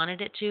way we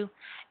wanted it to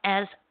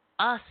as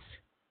us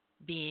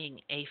being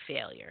a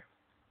failure.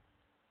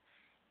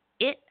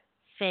 It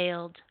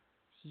failed,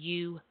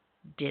 you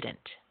didn't.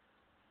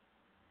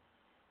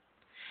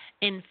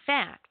 In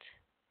fact,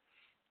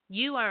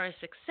 you are a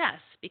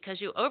success because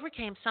you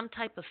overcame some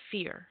type of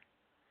fear.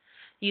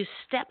 You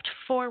stepped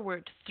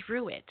forward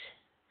through it,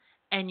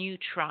 and you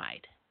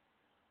tried.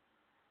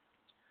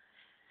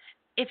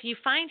 If you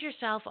find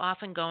yourself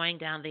often going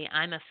down the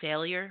I'm a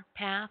failure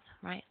path,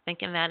 right,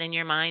 thinking that in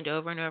your mind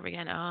over and over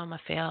again, oh, I'm a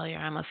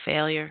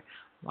failure,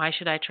 why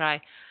should I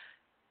try?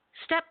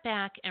 Step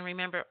back and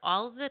remember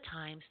all of the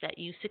times that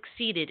you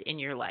succeeded in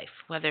your life,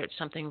 whether it's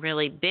something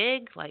really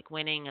big, like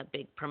winning a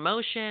big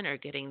promotion or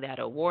getting that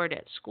award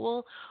at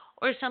school,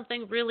 or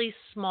something really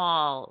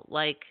small,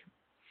 like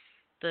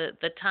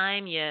the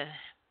time you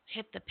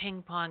hit the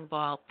ping pong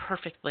ball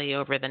perfectly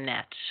over the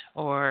net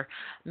or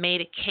made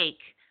a cake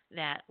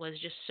that was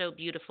just so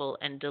beautiful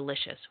and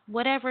delicious.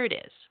 Whatever it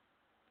is,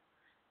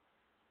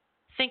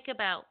 think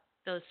about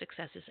those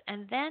successes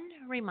and then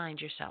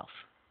remind yourself,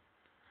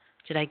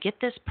 did I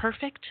get this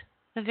perfect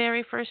the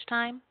very first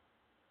time?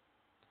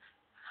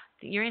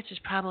 Your answer is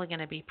probably going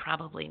to be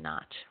probably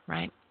not,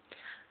 right?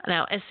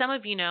 Now, as some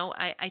of you know,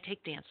 I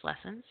take dance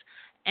lessons,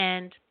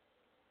 and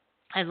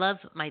I love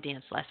my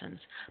dance lessons,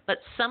 but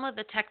some of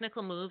the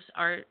technical moves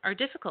are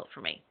difficult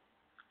for me.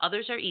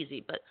 Others are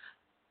easy,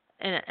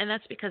 and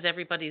that's because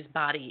everybody's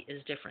body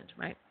is different,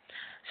 right?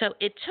 So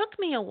it took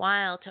me a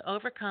while to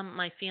overcome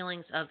my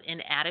feelings of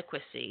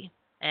inadequacy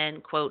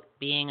and, quote,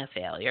 being a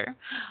failure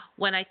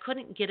when I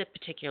couldn't get a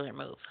particular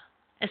move,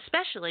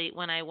 especially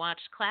when I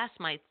watched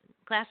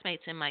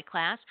classmates in my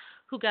class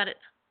who got it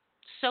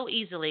so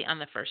easily on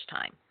the first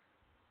time.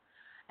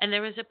 And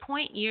there was a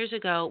point years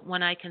ago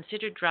when I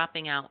considered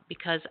dropping out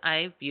because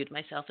I viewed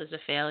myself as a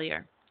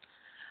failure.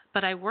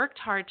 But I worked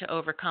hard to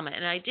overcome it,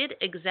 and I did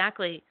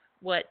exactly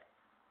what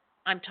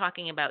I'm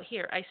talking about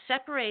here. I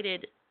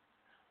separated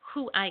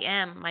who I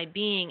am, my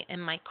being,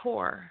 and my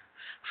core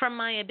from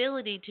my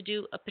ability to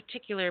do a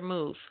particular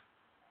move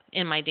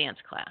in my dance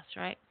class,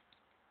 right?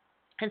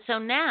 And so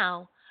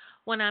now,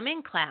 when I'm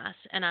in class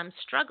and I'm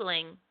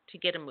struggling to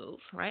get a move,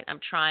 right? I'm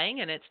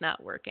trying and it's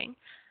not working.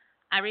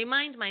 I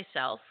remind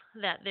myself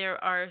that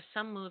there are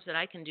some moves that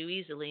I can do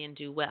easily and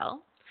do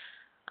well.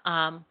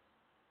 And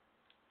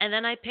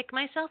then I pick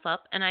myself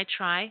up and I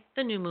try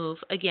the new move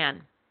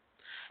again.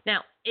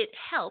 Now, it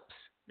helps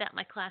that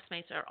my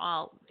classmates are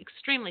all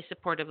extremely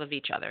supportive of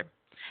each other.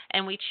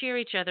 And we cheer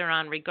each other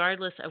on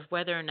regardless of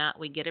whether or not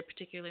we get a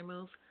particular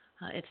move.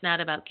 It's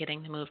not about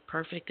getting the move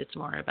perfect. It's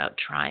more about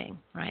trying,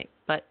 right?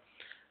 But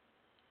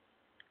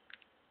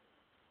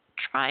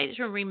try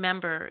to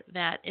remember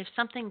that if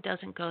something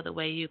doesn't go the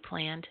way you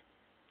planned,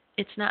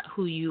 it's not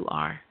who you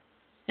are.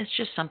 It's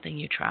just something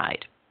you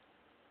tried.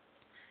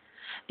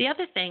 The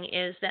other thing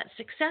is that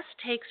success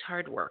takes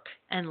hard work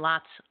and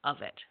lots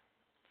of it.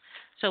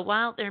 So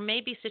while there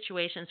may be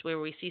situations where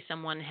we see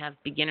someone have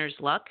beginner's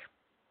luck,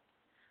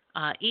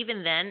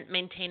 even then,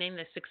 maintaining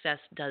the success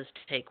does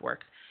take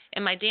work.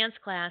 In my dance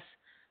class,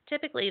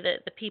 typically the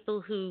people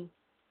who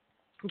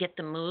get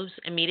the moves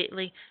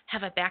immediately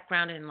have a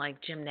background in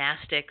like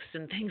gymnastics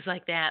and things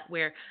like that,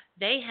 where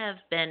they have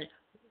been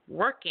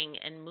working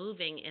and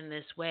moving in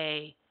this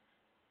way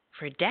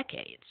for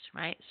decades,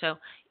 right? So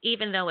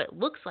even though it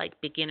looks like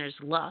beginner's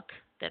luck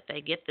that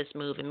they get this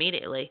move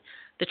immediately,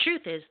 the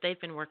truth is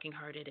they've been working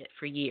hard at it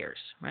for years,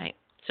 right?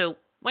 So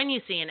when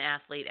you see an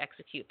athlete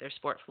execute their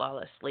sport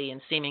flawlessly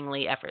and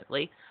seemingly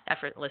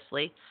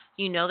effortlessly,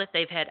 you know that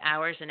they've had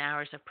hours and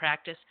hours of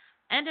practice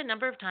and a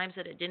number of times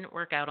that it didn't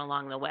work out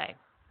along the way.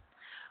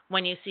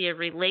 When you see a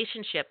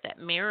relationship that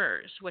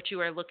mirrors what you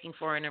are looking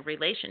for in a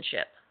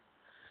relationship,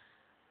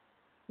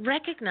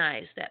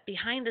 Recognize that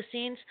behind the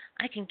scenes,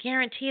 I can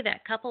guarantee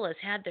that couple has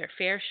had their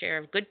fair share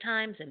of good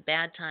times and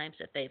bad times,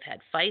 that they've had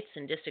fights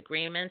and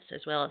disagreements,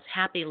 as well as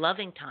happy,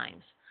 loving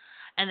times,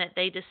 and that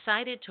they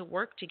decided to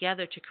work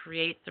together to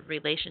create the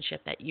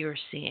relationship that you're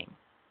seeing.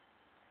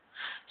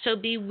 So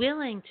be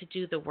willing to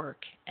do the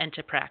work and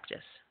to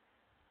practice.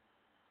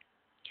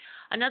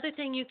 Another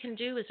thing you can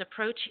do is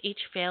approach each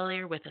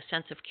failure with a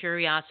sense of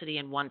curiosity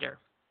and wonder,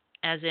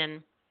 as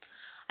in,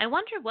 I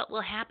wonder what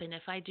will happen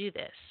if I do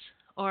this,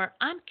 or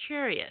I'm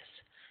curious,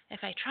 if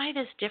I try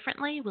this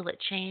differently, will it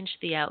change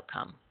the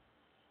outcome?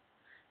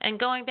 And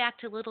going back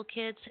to little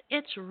kids,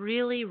 it's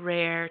really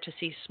rare to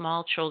see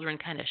small children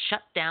kind of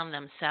shut down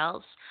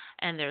themselves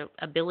and their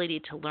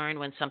ability to learn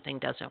when something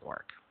doesn't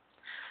work.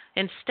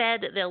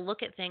 Instead, they'll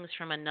look at things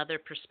from another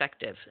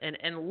perspective.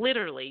 And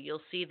literally, you'll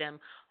see them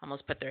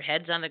almost put their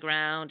heads on the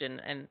ground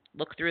and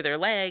look through their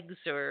legs,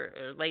 or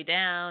lay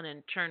down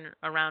and turn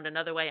around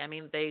another way. I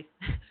mean, they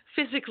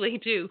physically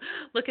do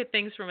look at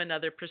things from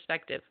another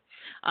perspective.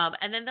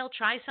 And then they'll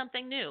try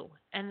something new,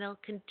 and they'll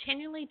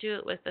continually do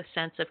it with a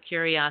sense of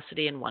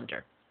curiosity and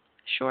wonder.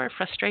 Sure,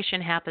 frustration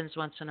happens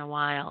once in a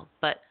while,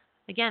 but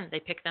again, they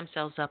pick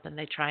themselves up and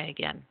they try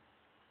again.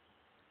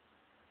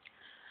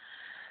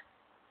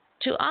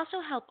 To also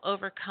help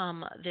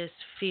overcome this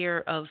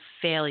fear of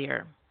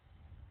failure,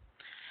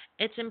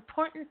 it's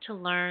important to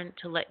learn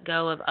to let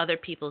go of other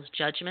people's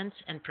judgments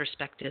and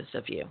perspectives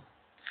of you,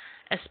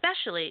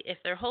 especially if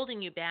they're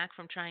holding you back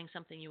from trying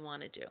something you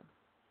want to do.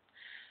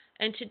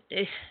 And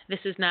this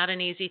is not an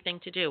easy thing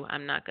to do.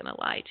 I'm not going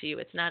to lie to you.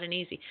 It's not an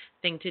easy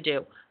thing to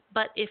do.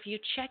 But if you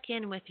check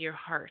in with your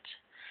heart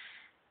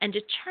and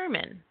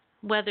determine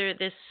whether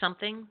this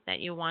something that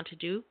you want to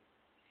do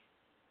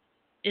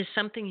is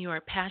something you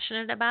are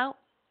passionate about,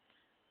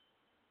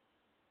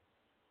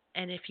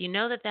 and if you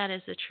know that that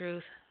is the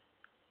truth,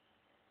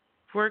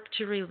 work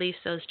to release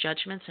those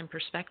judgments and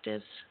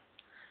perspectives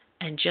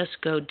and just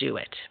go do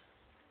it.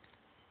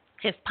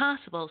 If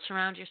possible,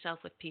 surround yourself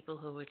with people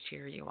who would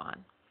cheer you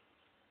on.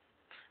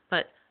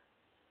 But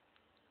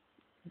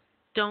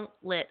don't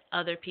let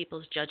other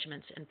people's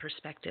judgments and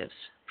perspectives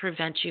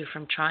prevent you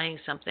from trying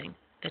something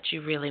that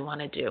you really want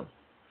to do,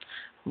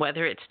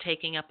 whether it's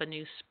taking up a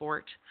new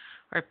sport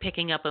or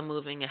picking up and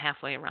moving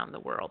halfway around the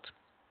world.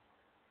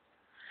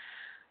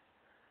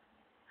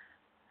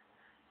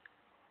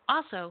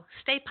 Also,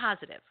 stay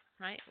positive,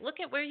 right? Look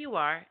at where you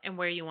are and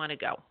where you want to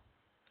go.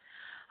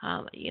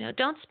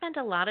 Don't spend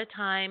a lot of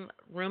time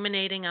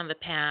ruminating on the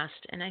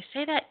past, and I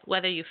say that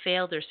whether you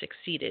failed or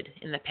succeeded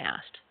in the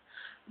past,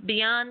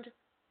 beyond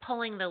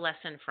pulling the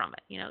lesson from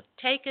it.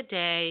 Take a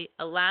day,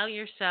 allow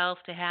yourself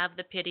to have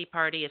the pity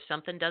party if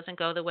something doesn't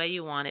go the way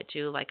you want it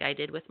to, like I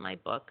did with my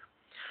book.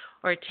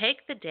 Or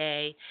take the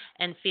day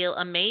and feel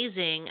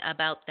amazing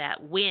about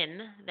that win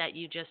that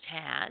you just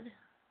had.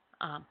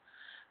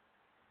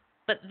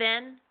 But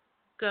then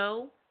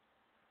go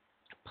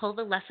pull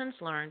the lessons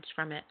learned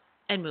from it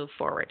and move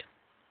forward.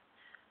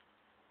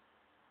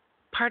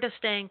 Part of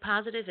staying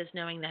positive is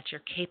knowing that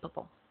you're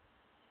capable.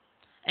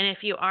 And if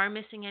you are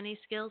missing any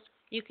skills,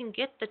 you can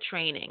get the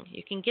training,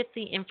 you can get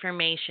the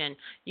information,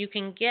 you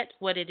can get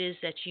what it is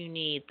that you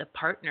need, the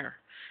partner,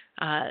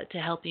 to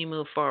help you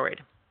move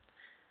forward.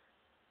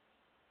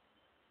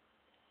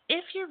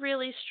 If you're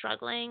really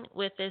struggling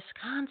with this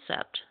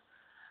concept,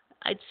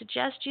 I'd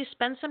suggest you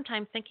spend some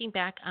time thinking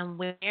back on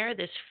where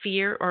this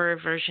fear or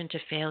aversion to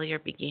failure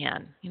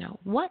began.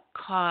 What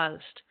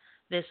caused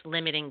this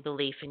limiting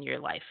belief in your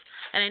life?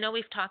 And I know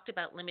we've talked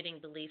about limiting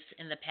beliefs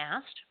in the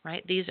past,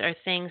 right? These are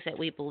things that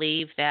we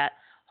believe that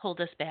hold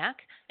us back,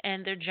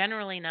 and they're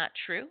generally not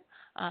true.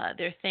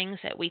 They're things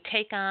that we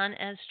take on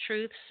as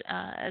truths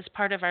as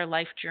part of our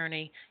life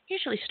journey,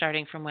 usually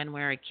starting from when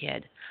we're a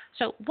kid.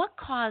 So what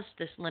caused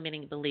this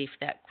limiting belief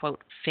that,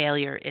 quote,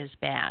 failure is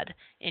bad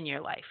in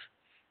your life?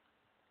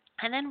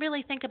 And then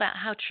really think about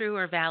how true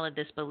or valid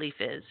this belief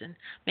is. And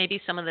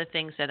maybe some of the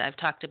things that I've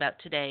talked about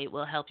today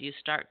will help you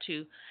start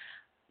to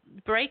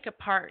break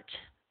apart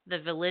the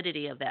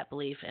validity of that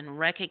belief and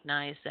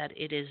recognize that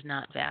it is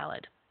not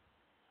valid.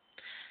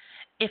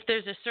 If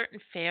there's a certain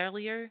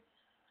failure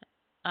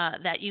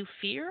that you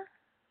fear,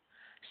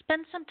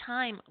 spend some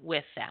time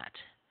with that.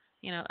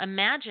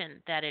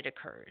 Imagine that it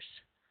occurs.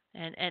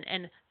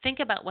 And think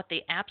about what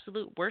the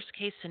absolute worst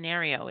case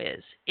scenario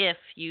is if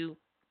you,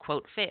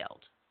 quote,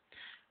 failed.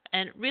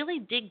 And really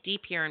dig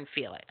deep here and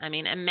feel it.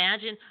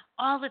 Imagine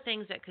all the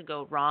things that could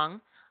go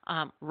wrong.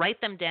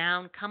 Write them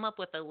down, come up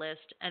with a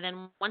list, and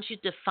then once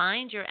you've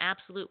defined your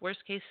absolute worst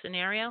case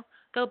scenario,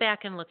 go back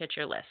and look at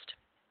your list.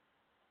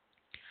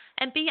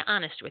 And be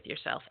honest with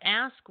yourself.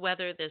 Ask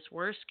whether this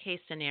worst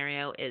case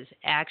scenario is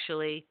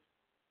actually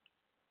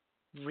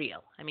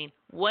real.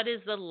 What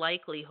is the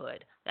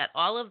likelihood that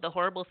all of the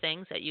horrible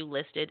things that you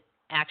listed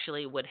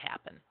actually would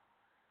happen?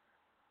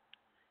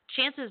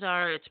 Chances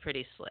are it's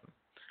pretty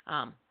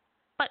slim.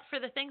 But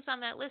for the things on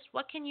that list,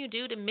 what can you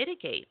do to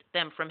mitigate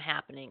them from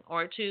happening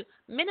or to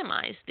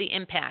minimize the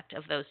impact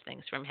of those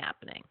things from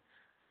happening?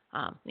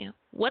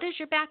 What is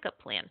your backup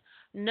plan?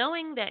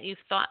 Knowing that you've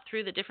thought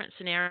through the different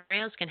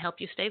scenarios can help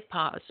you stay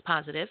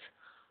positive,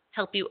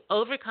 help you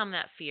overcome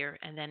that fear,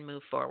 and then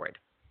move forward.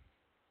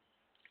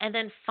 And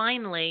then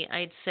finally,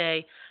 I'd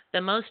say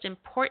the most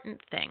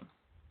important thing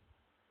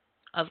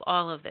of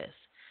all of this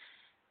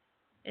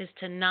is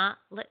to not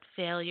let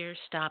failure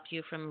stop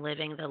you from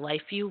living the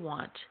life you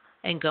want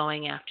and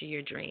going after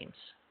your dreams.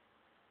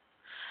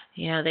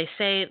 They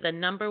say the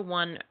number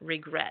one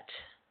regret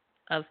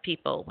of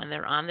people when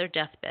they're on their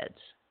deathbeds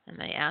and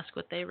they ask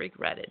what they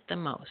regretted the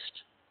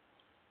most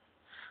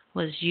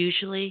was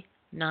usually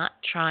not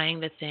trying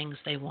the things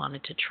they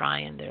wanted to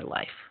try in their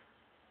life.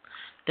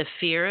 The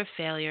fear of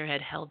failure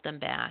had held them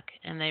back,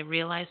 and they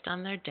realized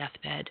on their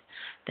deathbed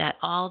that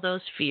all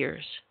those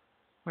fears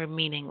were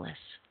meaningless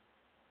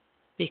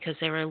because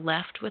they were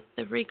left with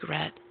the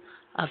regret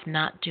of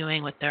not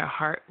doing what their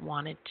heart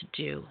wanted to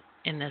do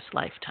in this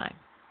lifetime.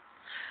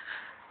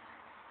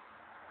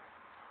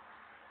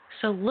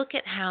 So look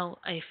at how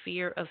a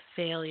fear of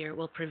failure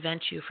will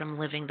prevent you from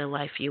living the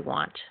life you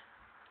want.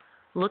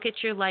 Look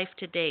at your life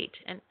to date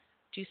and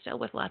do so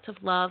with lots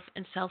of love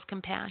and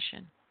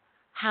self-compassion.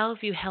 How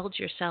have you held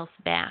yourself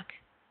back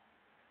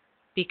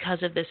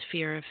because of this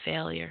fear of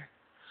failure?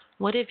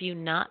 What have you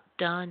not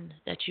done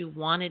that you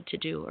wanted to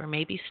do or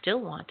maybe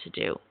still want to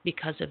do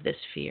because of this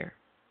fear?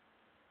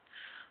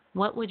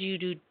 What would you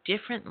do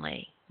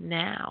differently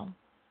now,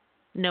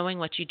 knowing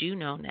what you do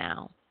know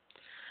now?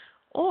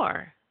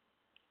 Or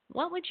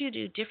what would you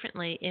do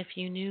differently if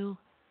you knew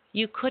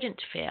you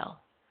couldn't fail?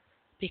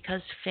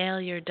 Because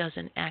failure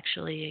doesn't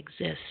actually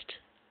exist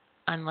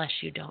unless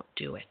you don't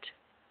do it.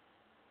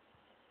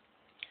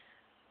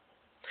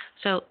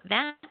 So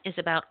that is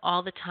about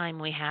all the time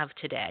we have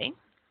today.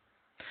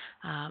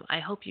 I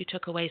hope you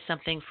took away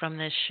something from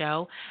this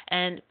show.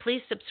 And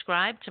please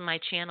subscribe to my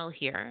channel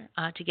here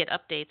to get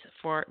updates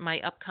for my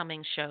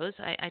upcoming shows.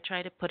 I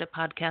try to put a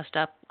podcast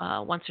up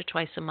once or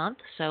twice a month.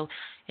 So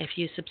if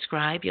you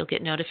subscribe, you'll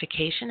get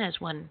notification as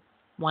when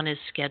one is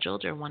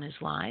scheduled or one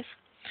is live.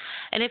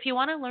 And if you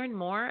want to learn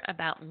more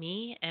about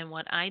me and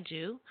what I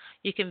do,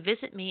 you can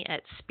visit me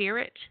at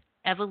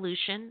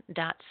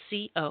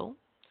spiritevolution.co.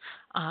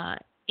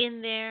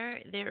 In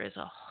there is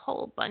a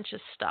whole bunch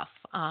of stuff.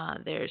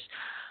 There's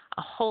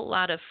a whole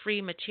lot of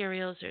free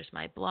materials. There's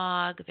my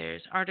blog.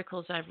 There's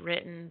articles I've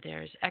written.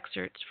 There's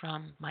excerpts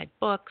from my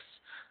books.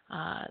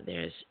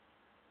 There's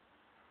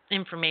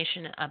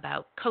information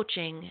about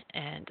coaching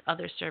and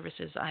other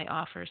services I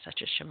offer,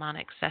 such as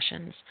shamanic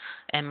sessions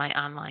and my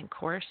online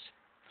course.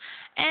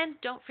 And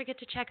don't forget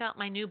to check out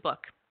my new book,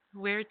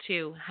 Where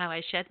To: How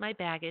I Shed My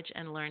Baggage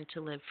and Learned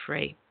to Live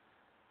Free.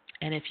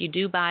 And if you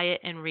do buy it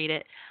and read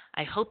it,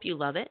 I hope you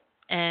love it,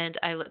 and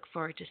I look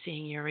forward to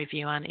seeing your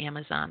review on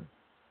Amazon.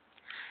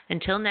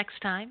 Until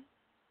next time,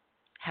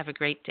 have a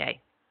great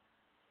day.